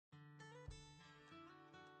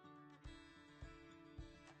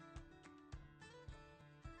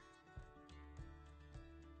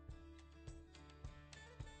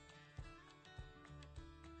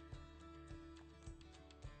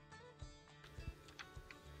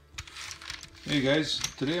Hey guys,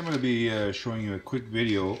 today I'm going to be showing you a quick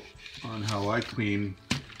video on how I clean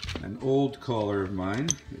an old collar of mine.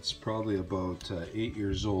 It's probably about 8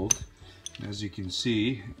 years old. And as you can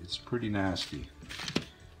see, it's pretty nasty.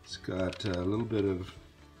 It's got a little bit of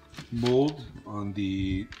mold on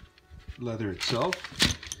the leather itself.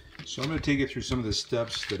 So I'm going to take you through some of the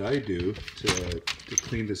steps that I do to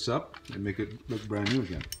clean this up and make it look brand new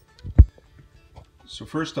again. So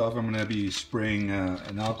first off, I'm going to be spraying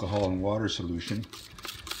an alcohol and water solution.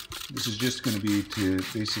 This is just going to be to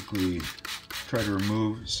basically try to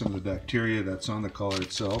remove some of the bacteria that's on the collar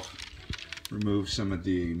itself, remove some of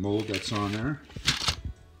the mold that's on there,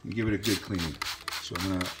 and give it a good cleaning. So I'm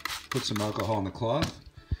going to put some alcohol on the cloth,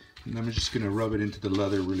 and I'm just going to rub it into the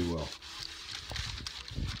leather really well.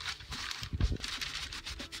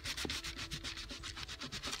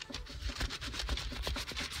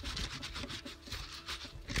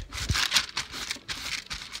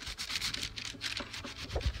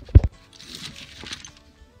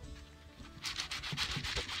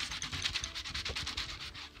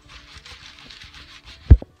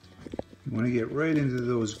 You want to get right into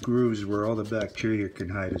those grooves where all the bacteria can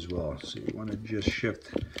hide as well. So you want to just shift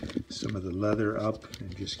some of the leather up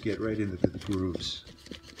and just get right into the grooves.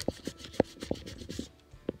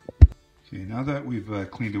 Okay, now that we've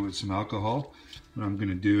cleaned it with some alcohol, what I'm going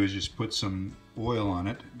to do is just put some oil on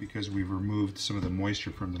it because we've removed some of the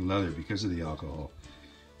moisture from the leather because of the alcohol.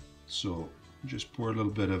 So just pour a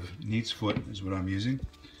little bit of neat's foot is what I'm using.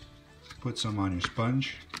 Put some on your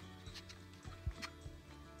sponge.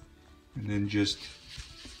 And then just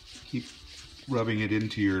keep rubbing it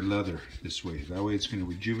into your leather this way. That way it's going to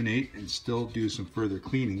rejuvenate and still do some further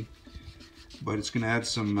cleaning, but it's going to add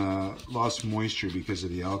some lost moisture because of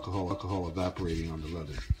the alcohol evaporating on the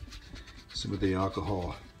leather. Some of the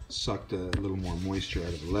alcohol sucked a little more moisture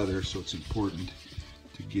out of the leather, so it's important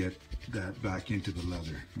to get that back into the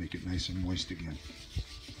leather, make it nice and moist again.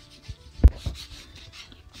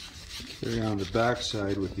 Carry on the back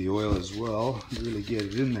side with the oil as well, really get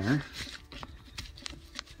it in there.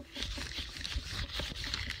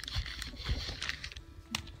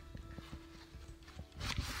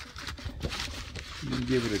 And then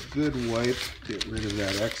give it a good wipe, get rid of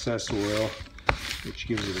that excess oil, which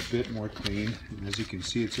gives it a bit more clean. And as you can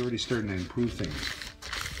see, it's already starting to improve things.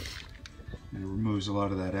 And it removes a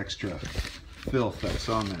lot of that extra filth that's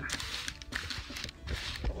on there.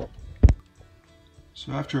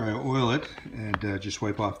 So after I oil it and just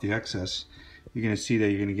wipe off the excess, you're going to see that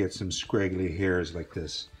you're going to get some scraggly hairs like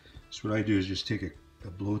this. So what I do is just take a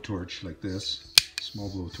blowtorch like this, small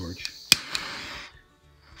blowtorch,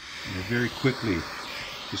 and I very quickly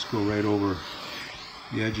just go right over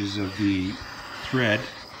the edges of the thread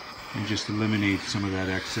and just eliminate some of that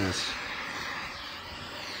excess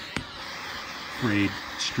frayed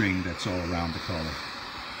string that's all around the collar.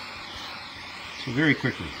 So very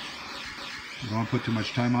quickly. You don't want to put too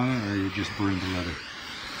much time on it or you just burn the leather.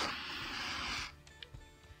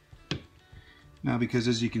 Now, because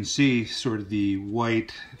as you can see, sort of the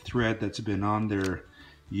white thread that's been on there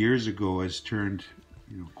years ago has turned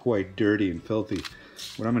quite dirty and filthy.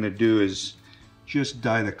 What I'm going to do is just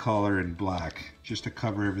dye the collar in black just to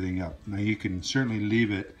cover everything up. Now you can certainly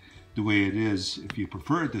leave it the way it is if you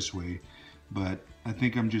prefer it this way, but I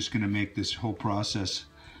think I'm just going to make this whole process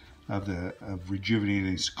of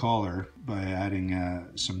rejuvenating this collar by adding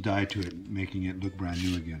some dye to it, making it look brand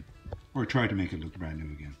new again, or try to make it look brand new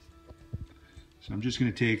again. So I'm just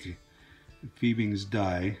going to take Phoebing's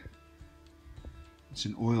dye. It's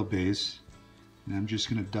an oil base, and I'm just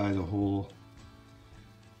going to dye the whole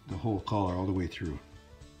collar all the way through.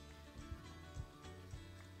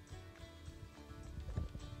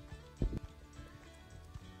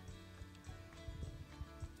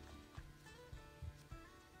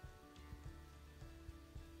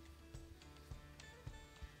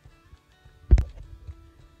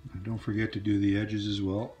 Don't forget to do the edges as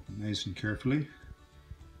well, nice and carefully.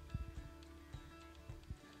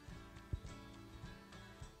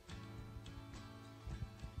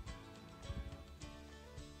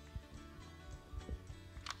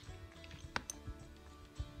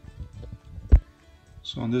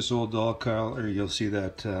 So on this old dog collar, you'll see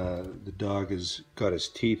that the dog has got his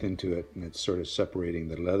teeth into it and it's sort of separating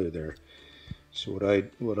the leather there. So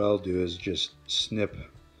what I'll do is just snip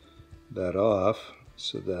that off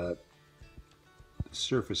so that the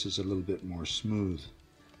surface is a little bit more smooth.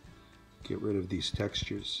 Get rid of these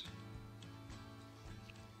textures.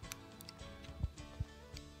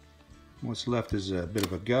 What's left is a bit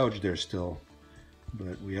of a gouge there still,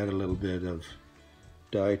 but we add a little bit of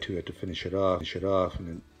dye to it to finish it off,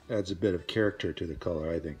 and it adds a bit of character to the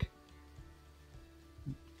color, I think.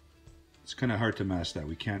 it's kind of hard to mask that.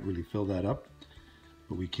 We can't really fill that up,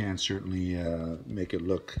 but we can certainly make it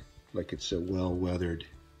look like it's a well-weathered,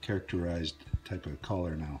 characterized type of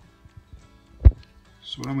collar now.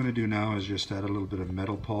 So what I'm going to do now is just add a little bit of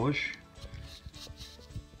metal polish,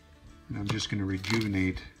 and I'm just going to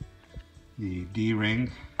rejuvenate the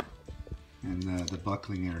D-ring and the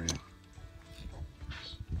buckling area.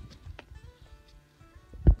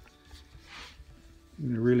 I'm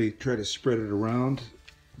going to really try to spread it around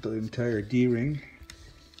the entire D-ring,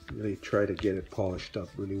 really try to get it polished up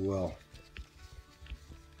really well.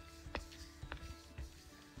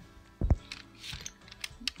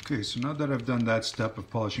 Okay, so now that I've done that step of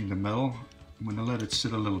polishing the metal, I'm going to let it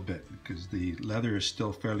sit a little bit because the leather is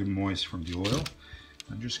still fairly moist from the oil.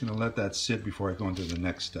 I'm just going to let that sit before I go into the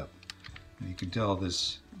next step. And you can tell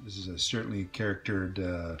this is a certainly charactered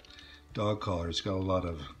dog collar. It's got a lot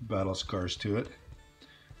of battle scars to it.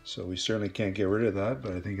 So we certainly can't get rid of that,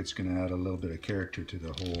 but I think it's going to add a little bit of character to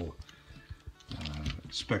the whole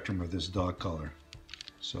spectrum of this dog collar.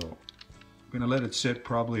 So I'm going to let it sit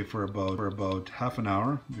probably for about half an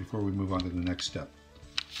hour before we move on to the next step.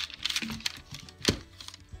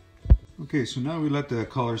 Okay, so now we let the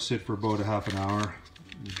collar sit for about a half an hour.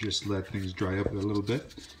 We just let things dry up a little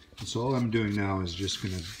bit. And so all I'm doing now is just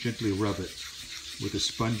going to gently rub it with a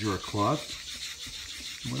sponge or a cloth.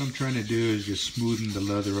 What I'm trying to do is just smoothen the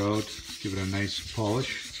leather out, give it a nice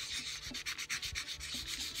polish.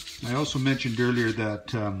 I also mentioned earlier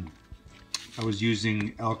that I was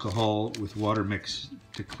using alcohol with water mix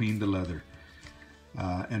to clean the leather,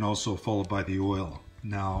 and also followed by the oil.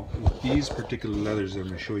 Now, with these particular leathers that I'm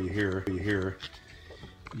going to show you here,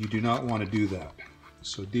 you do not want to do that.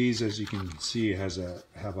 So these, as you can see,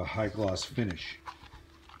 have a high gloss finish.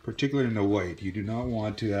 Particularly in the white, you do not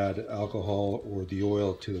want to add alcohol or the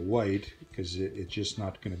oil to the white because it's just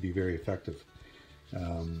not going to be very effective.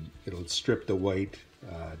 It'll strip the white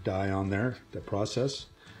dye on there, the process,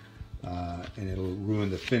 and it'll ruin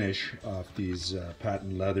the finish of these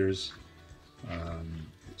patent leathers.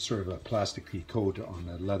 Sort of a plasticky coat on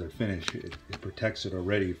the leather finish. It protects it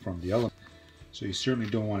already from the elements. So you certainly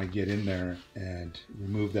don't want to get in there and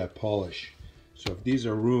remove that polish. So if these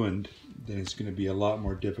are ruined, then it's going to be a lot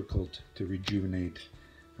more difficult to rejuvenate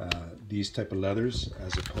these type of leathers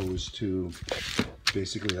as opposed to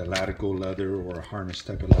basically a latigo leather or a harness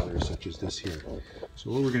type of leather such as this here. So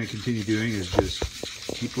what we're going to continue doing is just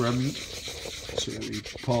keep rubbing so that we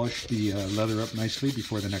polish the leather up nicely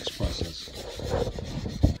before the next process.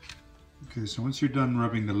 Okay, so once you're done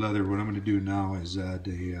rubbing the leather, what I'm going to do now is add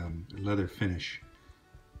a leather finish.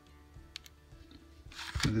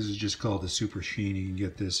 And this is just called the Super Sheen. You can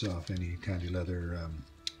get this off any Candy Leather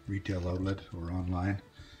retail outlet or online.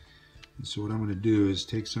 And so what I'm going to do is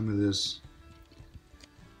take some of this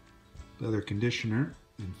leather conditioner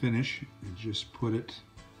and finish and just put it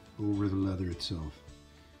over the leather itself.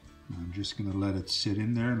 And I'm just going to let it sit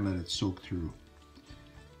in there and let it soak through.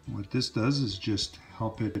 And what this does is just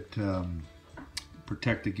help it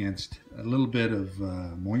protect against a little bit of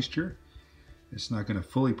moisture. It's not going to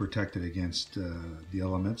fully protect it against the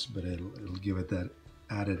elements, but it'll give it that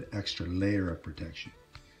added extra layer of protection.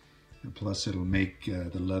 And plus it'll make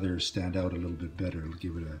the leather stand out a little bit better. It'll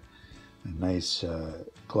give it a nice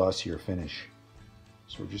glossier finish.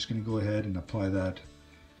 So we're just going to go ahead and apply that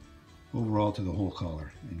overall to the whole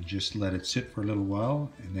collar and just let it sit for a little while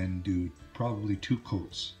and then do probably 2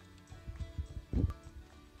 coats.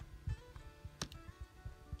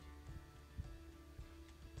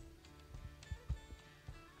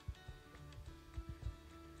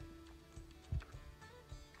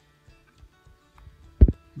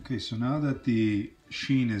 Okay, so now that the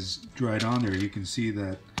sheen is dried on there, you can see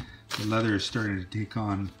that the leather is starting to take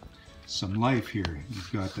on some life here.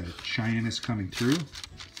 You've got the shininess coming through.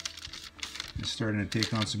 It's starting to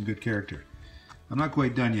take on some good character. I'm not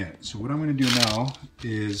quite done yet, so what I'm going to do now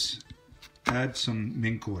is add some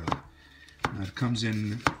mink oil. Now it comes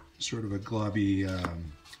in sort of a globby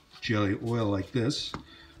jelly oil like this,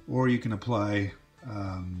 or you can apply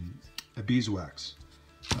a beeswax.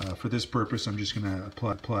 For this purpose, I'm just going to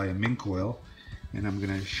apply a mink oil, and I'm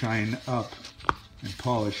going to shine up and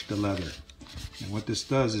polish the leather. And what this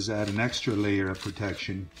does is add an extra layer of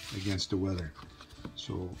protection against the weather.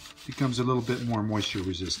 So it becomes a little bit more moisture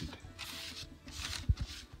resistant.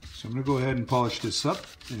 So I'm going to go ahead and polish this up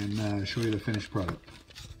and show you the finished product.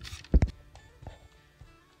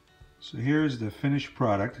 So here's the finished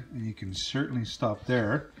product, and you can certainly stop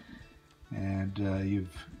there. And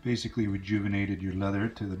you've basically rejuvenated your leather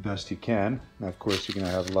to the best you can. Now, of course, you're going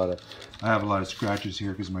to have I have a lot of scratches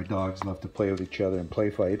here because my dogs love to play with each other and play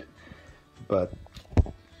fight. But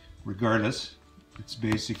regardless, it's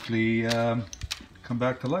basically come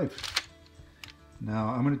back to life. Now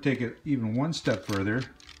I'm going to take it even one step further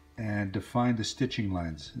and define the stitching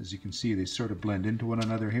lines. As you can see, they sort of blend into one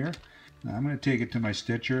another here. Now I'm going to take it to my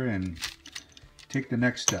stitcher and take the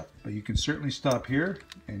next step. But you can certainly stop here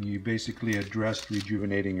and you basically addressed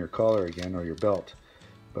rejuvenating your collar again, or your belt.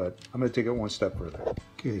 But I'm going to take it one step further.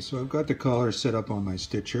 Okay, so I've got the collar set up on my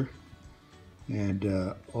stitcher, and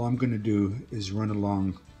all I'm going to do is run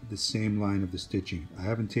along the same line of the stitching. I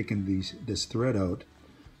haven't taken this thread out.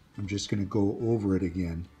 I'm just going to go over it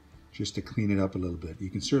again just to clean it up a little bit. You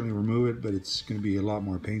can certainly remove it, but it's going to be a lot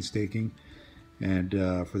more painstaking, and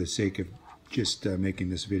for the sake of just making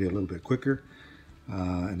this video a little bit quicker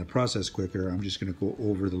and the process quicker, I'm just going to go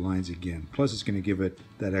over the lines again. Plus it's going to give it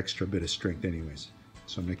that extra bit of strength anyways.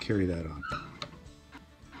 So I'm going to carry that on.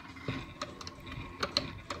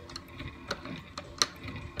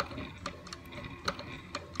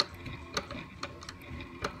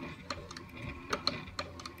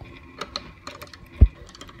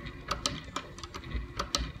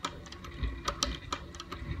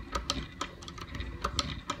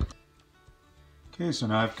 Okay, so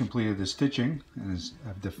now I've completed the stitching and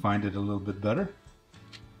I've defined it a little bit better.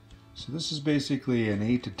 So this is basically an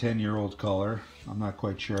 8 to 10 year old collar. I'm not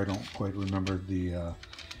quite sure, I don't quite remember the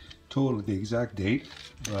the exact date,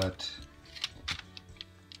 but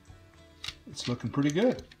it's looking pretty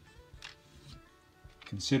good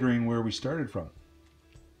considering where we started from.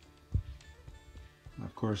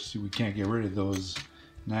 Of course, we can't get rid of those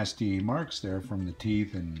nasty marks there from the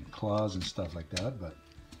teeth and claws and stuff like that, but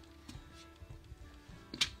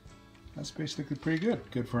that's basically pretty good.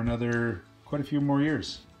 Good for another quite a few more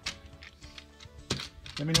years.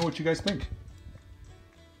 Let me know what you guys think.